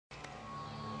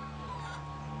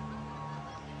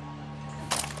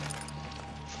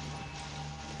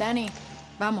Danny,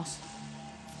 vamos.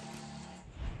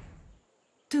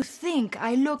 To think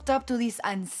I looked up to these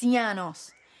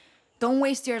ancianos. Don't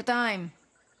waste your time.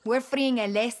 We're freeing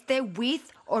El Este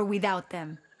with or without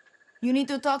them. You need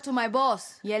to talk to my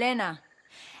boss, Yelena.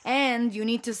 And you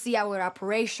need to see our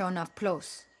operation up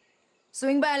close.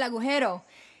 Swing by El Agujero.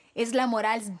 It's La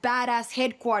Moral's badass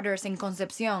headquarters in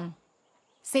Concepción.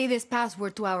 Say this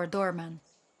password to our doorman.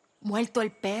 Muerto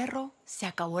el perro, se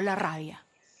acabó la rabia.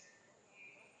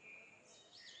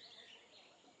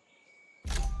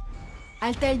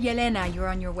 I'll tell Yelena you're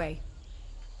on your way.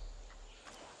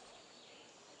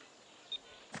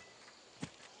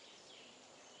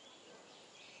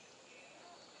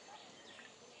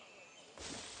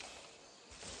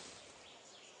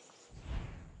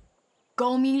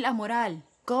 Go meet La Moral.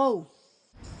 Go.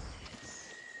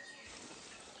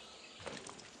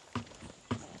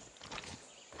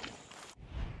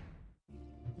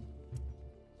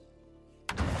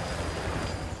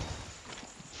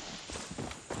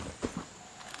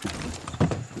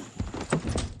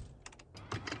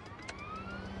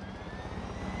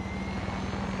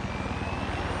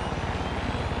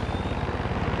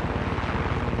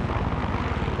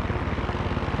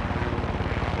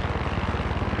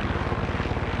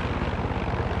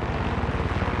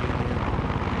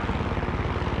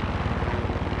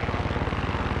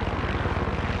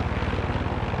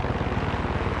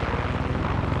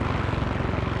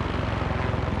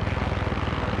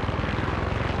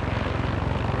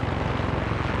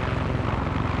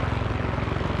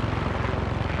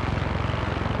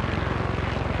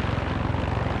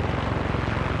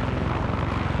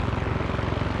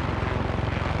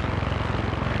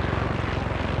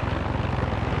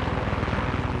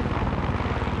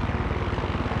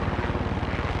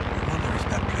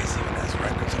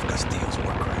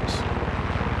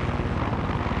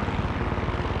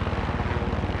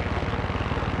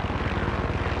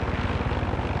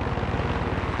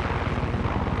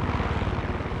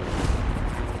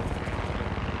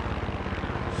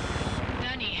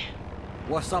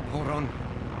 What's up, Horon?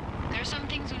 There's some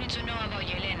things we need to know about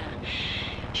Yelena.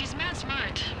 She's mad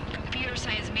smart. Computer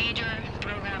science major,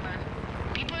 programmer.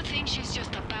 People think she's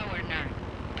just a power nerd.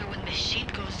 But when the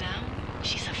shit goes down,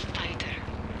 she's a fighter.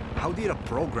 How did a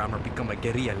programmer become a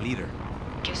guerrilla leader?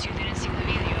 Guess you didn't see the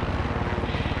video.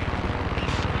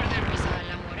 Before there was a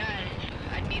La Moral,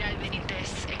 Admiral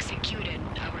Benitez executed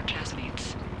our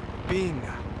classmates.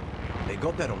 Pinga. They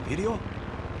got that on video?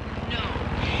 No.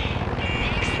 The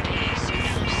next day,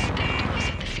 soldados stepped to us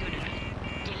at the funeral.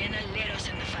 Yelena led us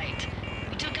in the fight.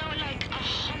 We took out like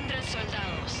 100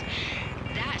 soldados.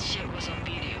 That shit was on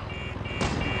video.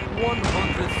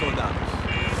 100 soldados.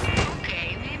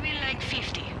 Okay, maybe like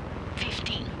 50.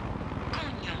 15.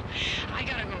 Coño, I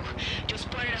gotta go. Just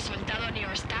spotted a soldado near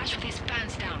our stash with his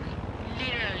pants down.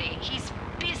 Literally, he's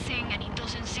pissing and he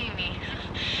doesn't see me.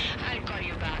 I'll call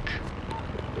you back.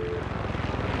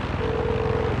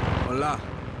 Hola.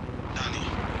 Danny,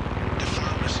 the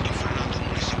farmers in Fernando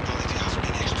municipality have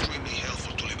been extremely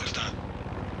helpful to Libertad.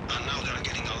 And now they're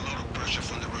getting a lot of pressure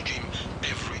from the regime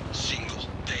every single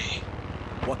day.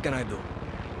 What can I do?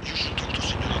 You should talk to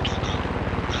Senora Toca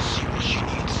and see what she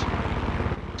needs.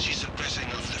 She's the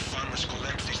president of the farmers'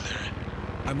 collectives there.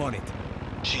 I'm on it.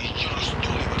 She just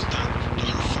told Libertad that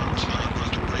her farmers are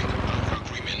about to break our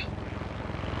agreement.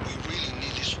 We really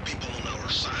need these people on our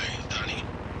side, Danny.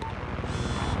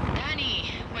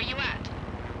 Danny, where you at?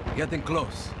 Getting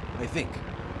close, I think.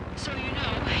 So you know,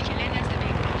 Yelena's the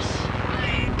big boss.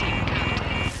 I'm team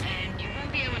captain, and you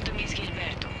won't be able to miss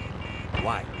Gilberto.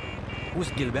 Why? Who's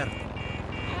Gilberto?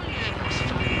 Only the most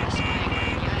fire spying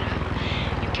on Yara.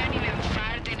 You can't even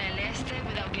fart in El Este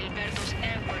without Gilberto's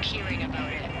network hearing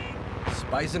about it.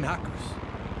 Spies and hackers.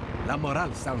 La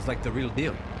Moral sounds like the real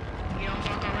deal. We don't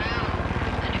fuck around.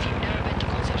 And if you've never been to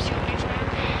Concepcion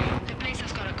before, the place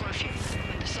has got a curfew.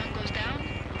 When the sun goes down,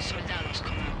 soldados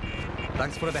come out.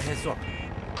 Thanks for the heads up.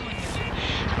 Coño,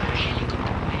 our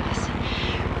helicopter mueves.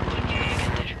 When you gonna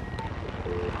get there?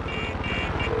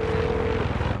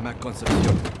 I'm at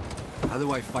Concepcion. How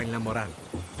do I find La Moral?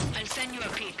 I'll send you a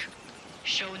pic.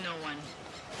 Show no one.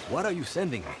 What are you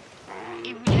sending me?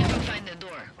 If we ever find the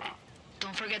door,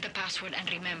 don't forget the password and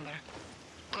remember,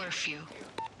 curfew.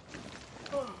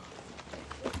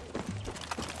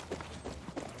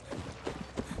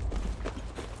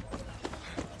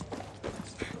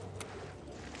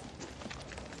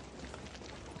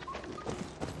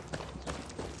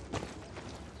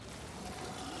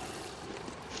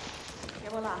 ¿Qué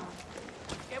bola?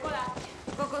 ¿Qué bola?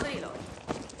 Cocodrilo.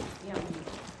 Dios mío.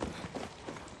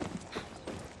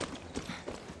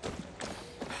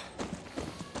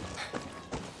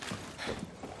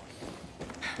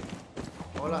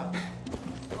 Hola.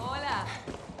 Hola.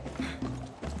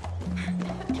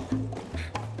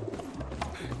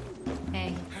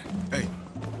 Hey. Hey.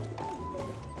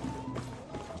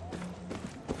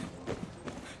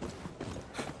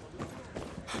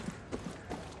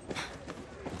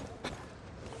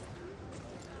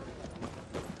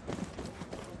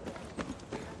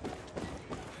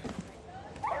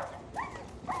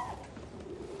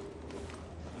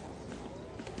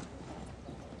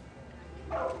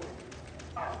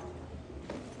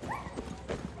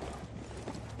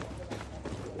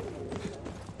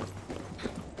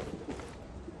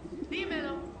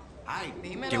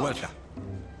 ¿Qué vuelta?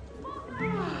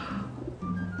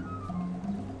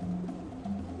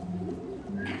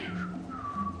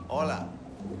 Hola.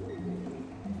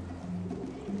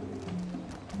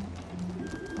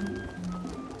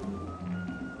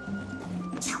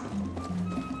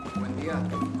 Buen día.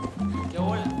 ¿Qué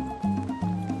bola?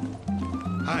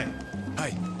 Hi.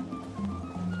 Hi.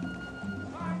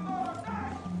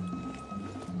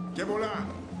 ¿Qué bola?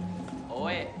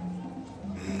 Oe.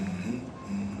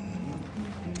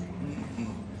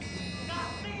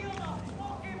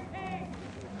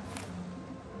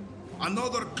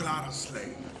 Another Clara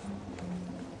slave.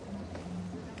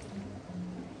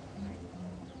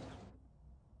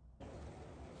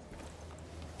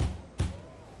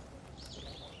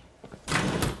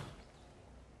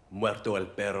 Muerto el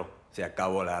perro, se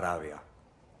acabó la rabia.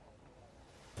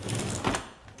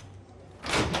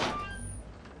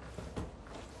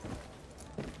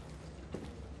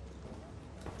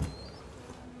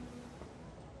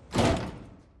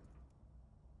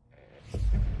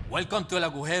 Welcome to El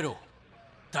Agujero.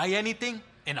 Try anything,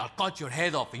 and I'll cut your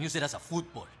head off and use it as a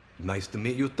football. Nice to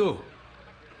meet you too.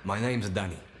 My name's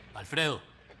Danny. Alfredo.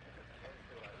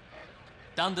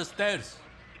 Down the stairs.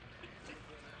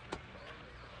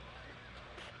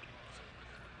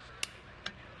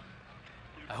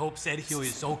 I hope Sergio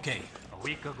is okay. A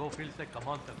week ago feels like a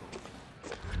month ago.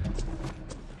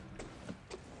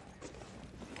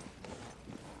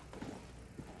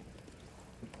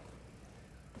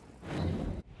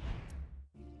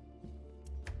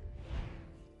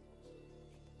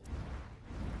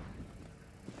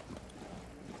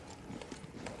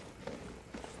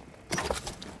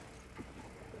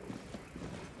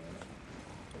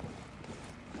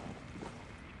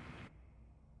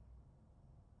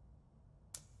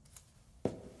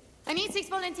 I need 6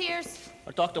 volunteers.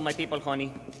 I'll talk to my people,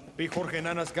 honey. Big Jorge and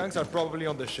Ana's gangs are probably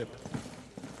on the ship.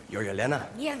 You're Yelena?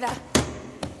 Mierda.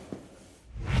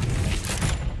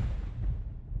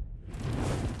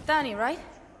 Danny, right?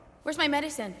 Where's my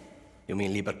medicine? You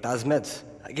mean Libertad's meds?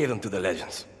 I gave them to the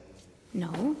legends.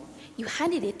 No. You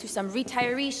handed it to some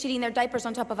retirees shitting their diapers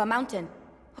on top of a mountain.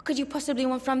 What could you possibly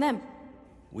want from them?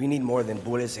 We need more than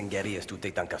bullets and guerrillas to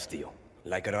take down Castillo.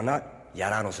 Like it or not,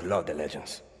 Yaranos love the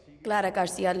legends. Clara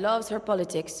Garcia loves her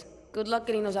politics. Good luck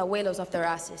getting those abuelos off their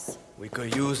asses. We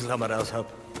could use La Moral's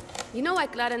help. You know why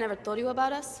Clara never told you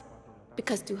about us?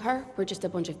 Because to her, we're just a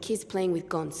bunch of kids playing with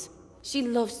guns. She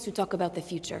loves to talk about the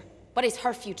future. But it's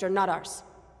her future, not ours.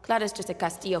 Clara's just a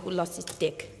Castillo who lost his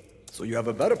dick. So you have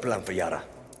a better plan for Yara?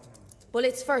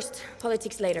 Bullets first,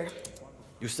 politics later.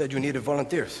 You said you needed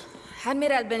volunteers.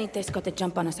 Admiral Benitez got the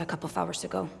jump on us a couple of hours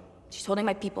ago. She's holding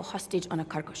my people hostage on a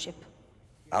cargo ship.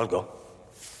 I'll go.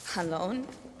 Alone?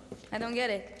 I don't get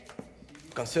it.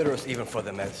 Consider us even for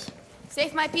the meds.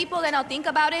 Save my people, and I'll think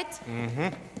about it.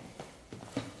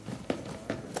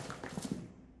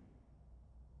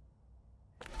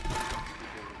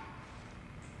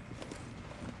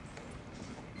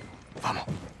 Vamos.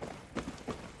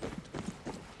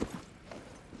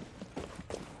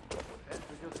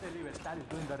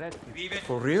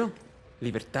 For real?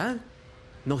 Libertad?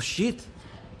 No shit.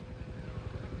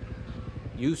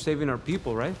 You saving our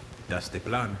people, right? That's the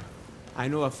plan. I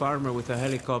know a farmer with a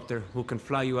helicopter who can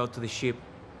fly you out to the ship.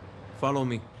 Follow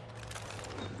me.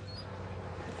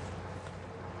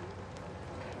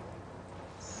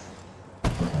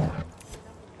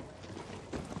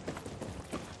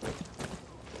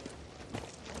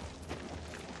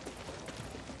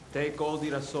 Take old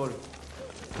Irasol.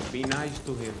 Be nice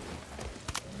to him.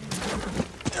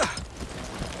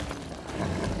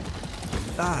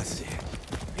 That's it.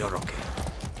 You're okay.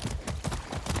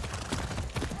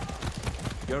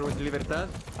 You're with Libertad?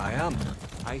 I am.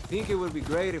 I think it would be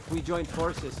great if we joined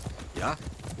forces. Yeah?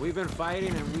 We've been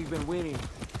fighting and we've been winning.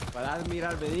 But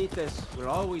Admiral Benitez will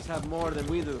always have more than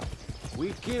we do.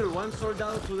 We kill one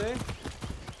soldado today.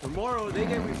 Tomorrow they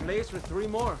get replaced with 3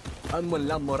 more. And when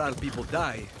La Moral people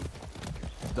die,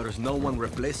 there's no one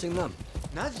replacing them.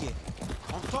 Nadie.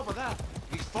 On top of that,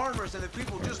 these farmers and the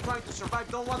people just trying to survive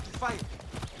don't want to fight.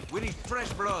 We need fresh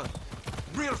blood.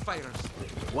 Real fighters.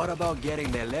 What about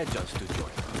getting the legends to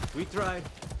join? We tried.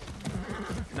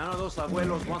 None of those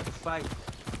abuelos want to fight.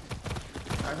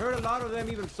 I heard a lot of them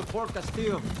even support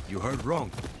Castillo. You heard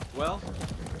wrong. Well,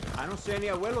 I don't see any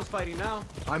abuelos fighting now.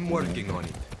 I'm working on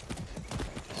it.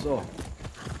 So,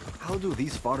 how do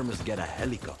these farmers get a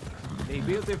helicopter? They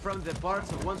built it from the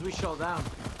parts of ones we shot down.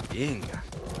 Inga.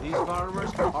 These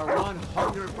farmers are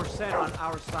 100% on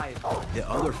our side. The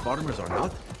other farmers are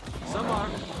not? Some are.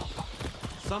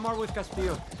 Some are with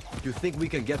Castillo. You think we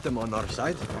can get them on our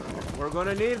side? We're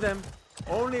gonna need them.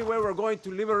 Only way we're going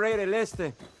to liberate El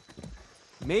Este.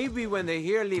 Maybe when they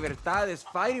hear Libertad is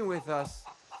fighting with us,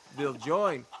 they'll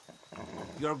join.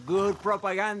 You're good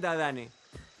propaganda, Danny.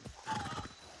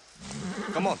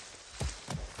 Come on.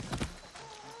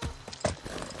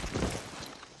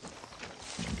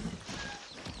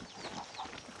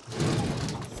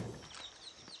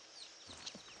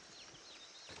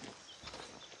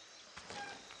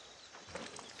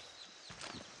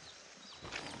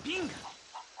 Ping!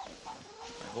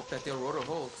 I hope that their rotor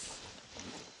holds.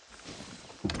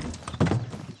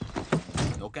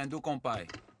 No can do, compai.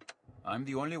 I'm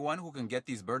the only one who can get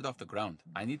this bird off the ground.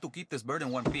 I need to keep this bird in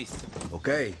one piece.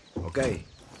 Okay.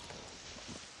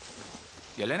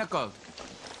 Yelena called.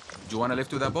 Do you want to lift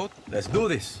to that boat? Let's do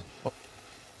this.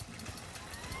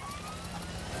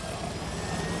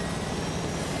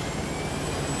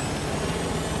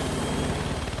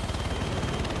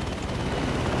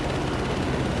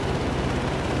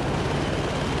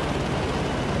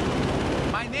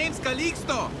 My name's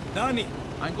Calixto. Danny.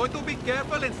 I'm going to be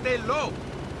careful and stay low.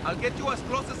 I'll get you as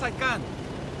close as I can.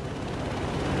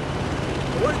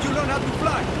 Where did you learn how to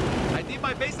fly? I did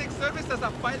my basic service as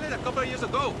a pilot a couple of years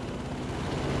ago.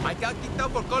 I got kicked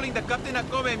out for calling the captain a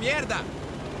come mierda.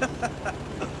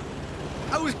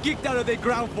 I was kicked out of the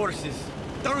ground forces.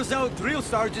 Turns out drill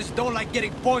sergeants don't like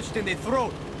getting punched in the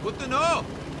throat. Good to know.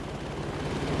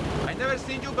 I never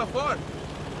seen you before.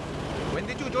 When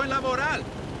did you join La Moral?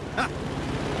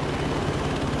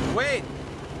 Wait.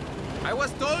 I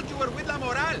was told you were with La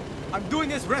Moral. I'm doing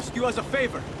this rescue as a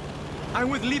favor. I'm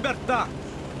with Libertad.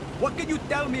 What can you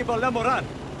tell me about La Moral?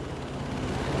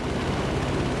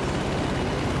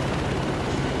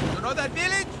 You know that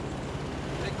village?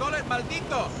 They call it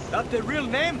Maldito. That the real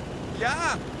name?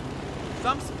 Yeah.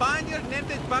 Some Spaniard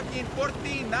named it back in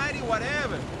 1490,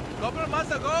 whatever. Couple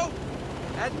months ago,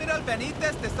 Admiral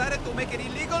Benitez decided to make it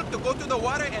illegal to go to the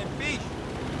water and fish.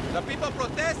 The people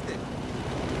protested.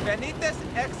 Benitez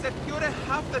executed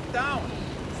half the town.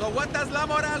 So what does La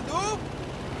Moral do?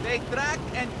 They tracked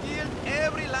and killed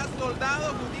every last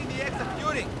soldado who did the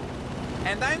executing.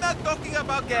 And I'm not talking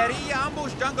about guerrilla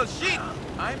ambush jungle shit.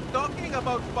 I'm talking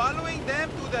about following them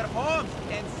to their homes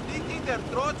and slitting their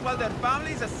throats while their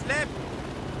families slept.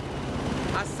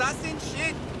 Assassin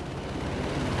shit.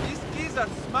 These kids are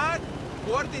smart,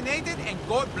 coordinated, and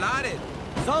cold-blooded.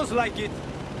 Sounds like it.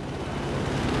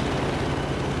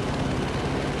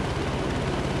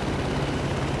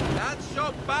 That's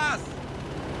show pass.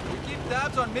 We keep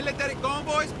tabs on military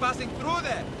convoys passing through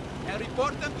there and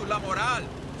report them to La Moral.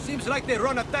 Seems like they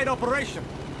run a tight operation.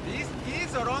 These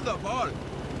kids are on the ball.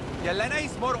 Yelena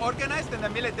is more organized than the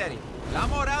military. La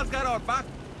Moral's got our back.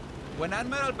 When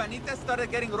Admiral Benitez started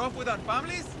getting rough with our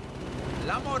families,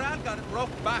 La Moral got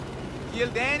rough back.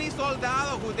 Killed any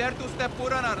soldado who dared to step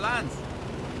foot on our lands.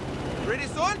 Pretty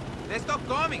soon, they stopped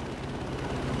coming.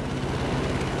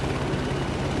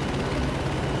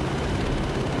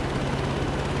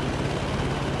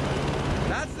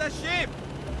 That's the ship.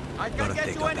 I can't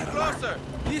get you any closer.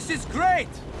 This is great.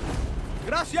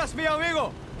 Gracias, mi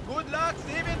amigo. Good luck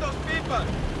saving those people.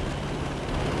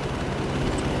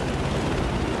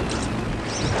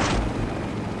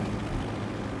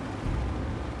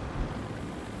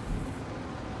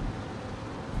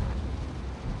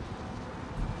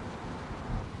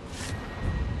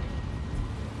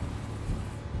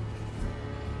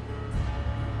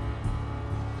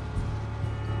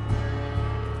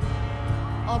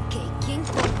 Okay, ¿quién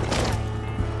coño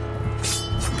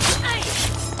está ahí?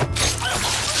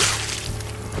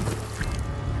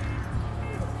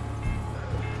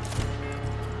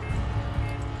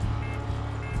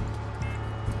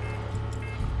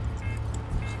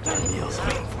 Meals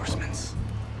reinforcements.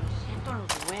 Siento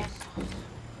los huesos.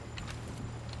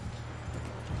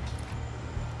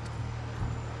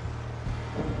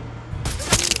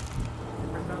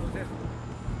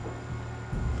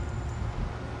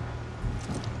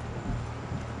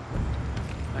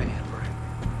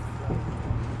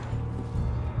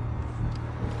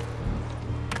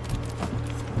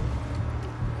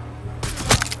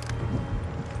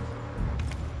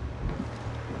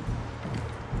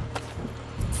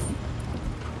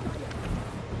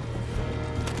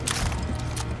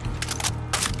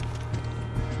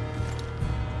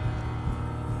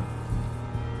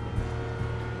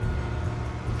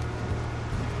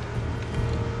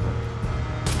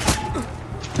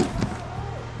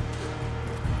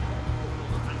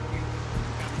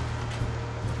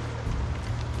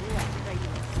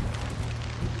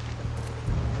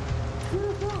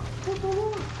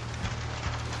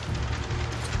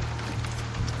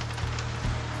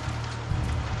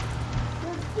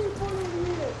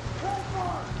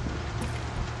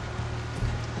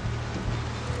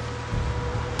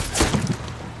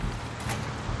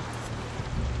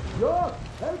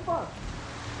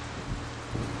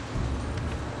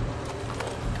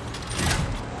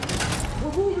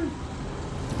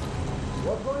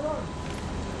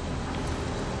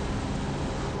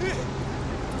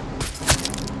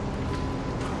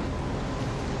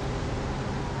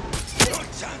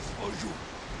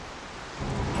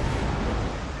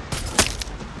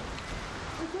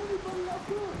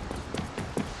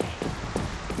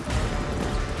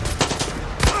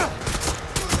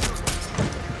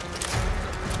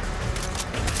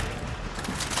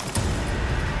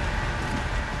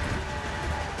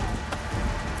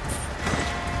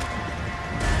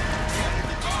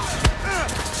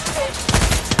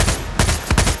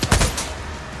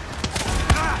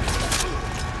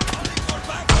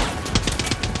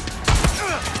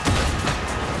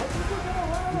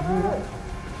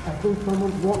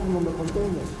 Someone's walking on the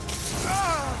container.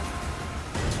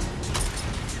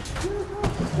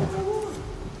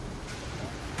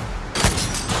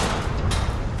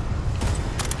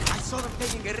 I saw them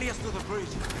taking guerrillas to the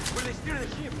bridge. Will they steer the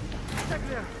ship? Check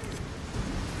there.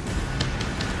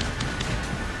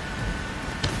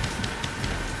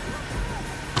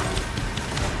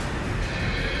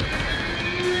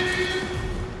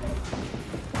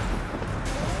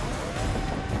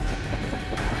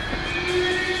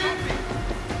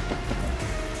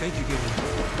 Thank you, Gillian.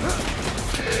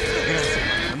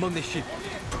 I'm on the ship.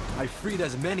 I freed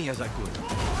as many as I could.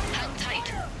 Hang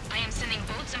tight. I am sending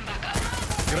boats and backup.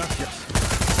 Gracias.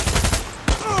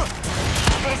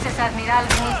 This is Admiral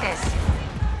Benitez.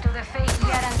 To the fake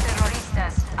Yara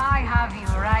terroristas, I have you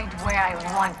right where I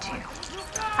want you.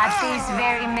 At this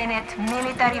very minute,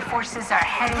 military forces are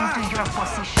heading to your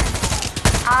position.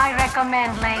 I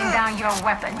recommend laying down your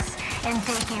weapons and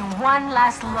taking one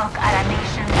last look at a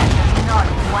nation that does not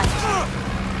want you.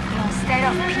 Instead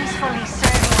of peacefully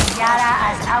serving Yara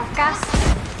as outcasts,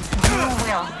 you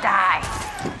will die.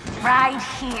 Right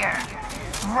here.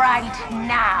 Right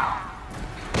now.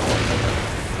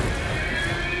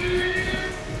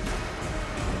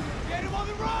 Get him on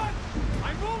the run!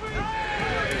 I'm moving!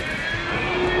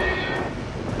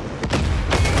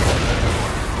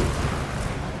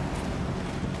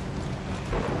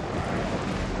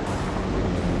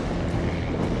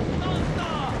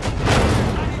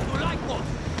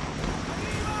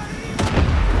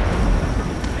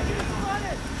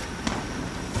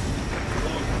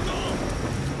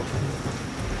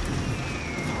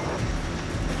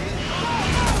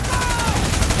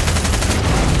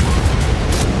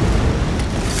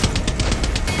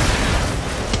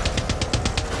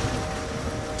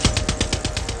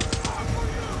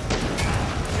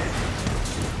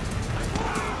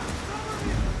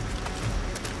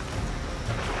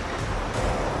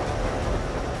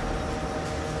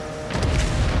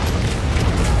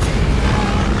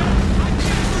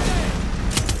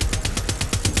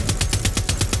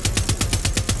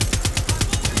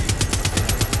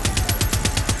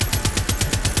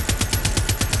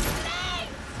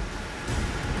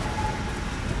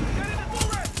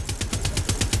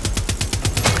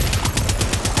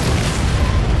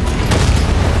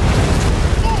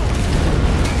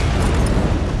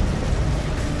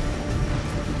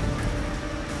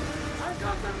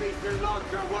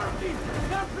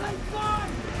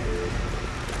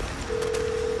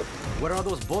 Where are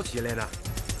those boats, Yelena?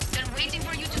 They're waiting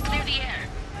for you to clear the air.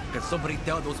 Can somebody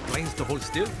tell those planes to hold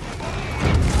still?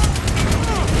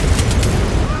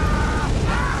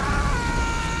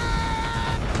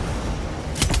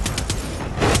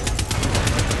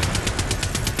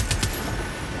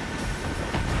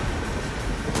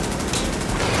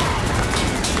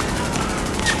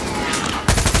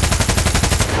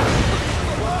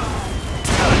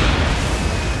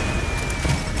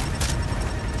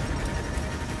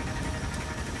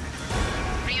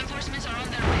 Reinforcements are on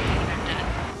their way, Libertad.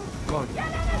 God,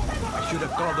 I should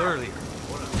have called earlier.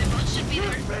 The boats should be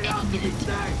there any minute.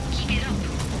 Keep it up.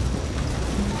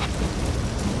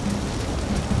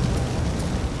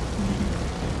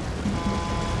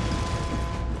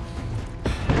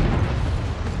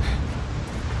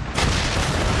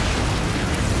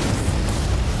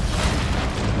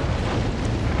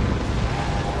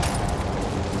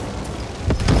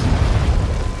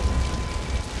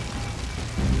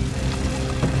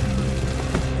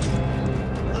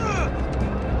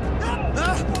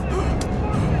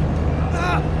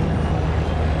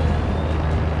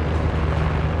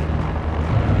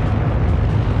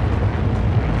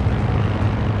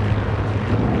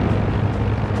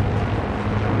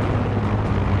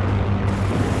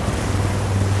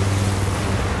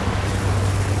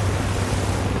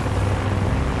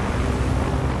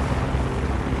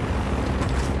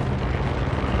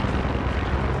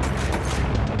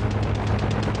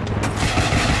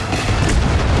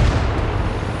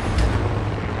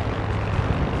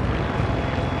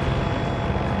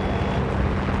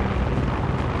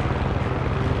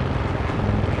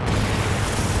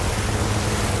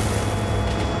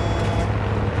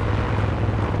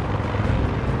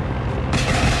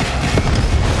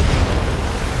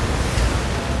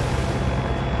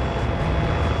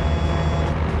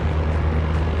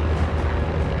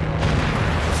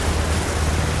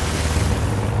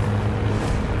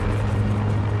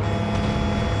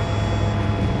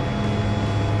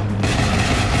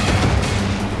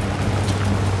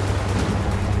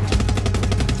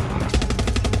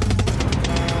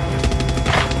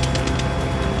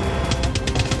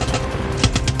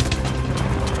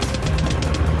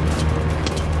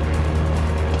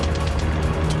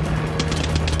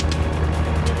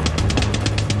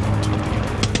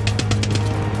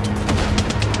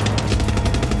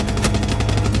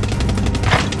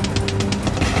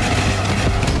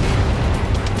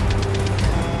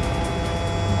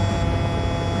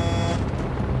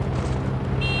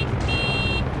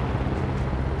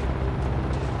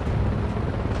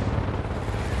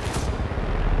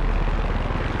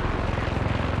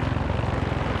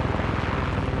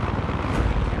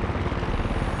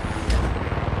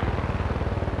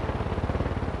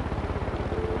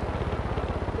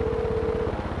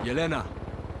 Yelena,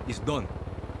 it's done.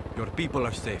 Your people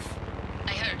are safe.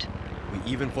 I heard.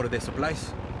 We even for the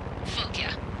supplies. Fuck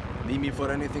yeah. Need me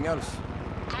for anything else?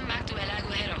 Come back to El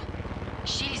Agujero.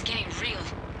 Shit is getting real.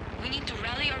 We need to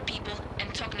rally our people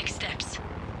and talk next steps.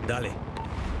 Dale.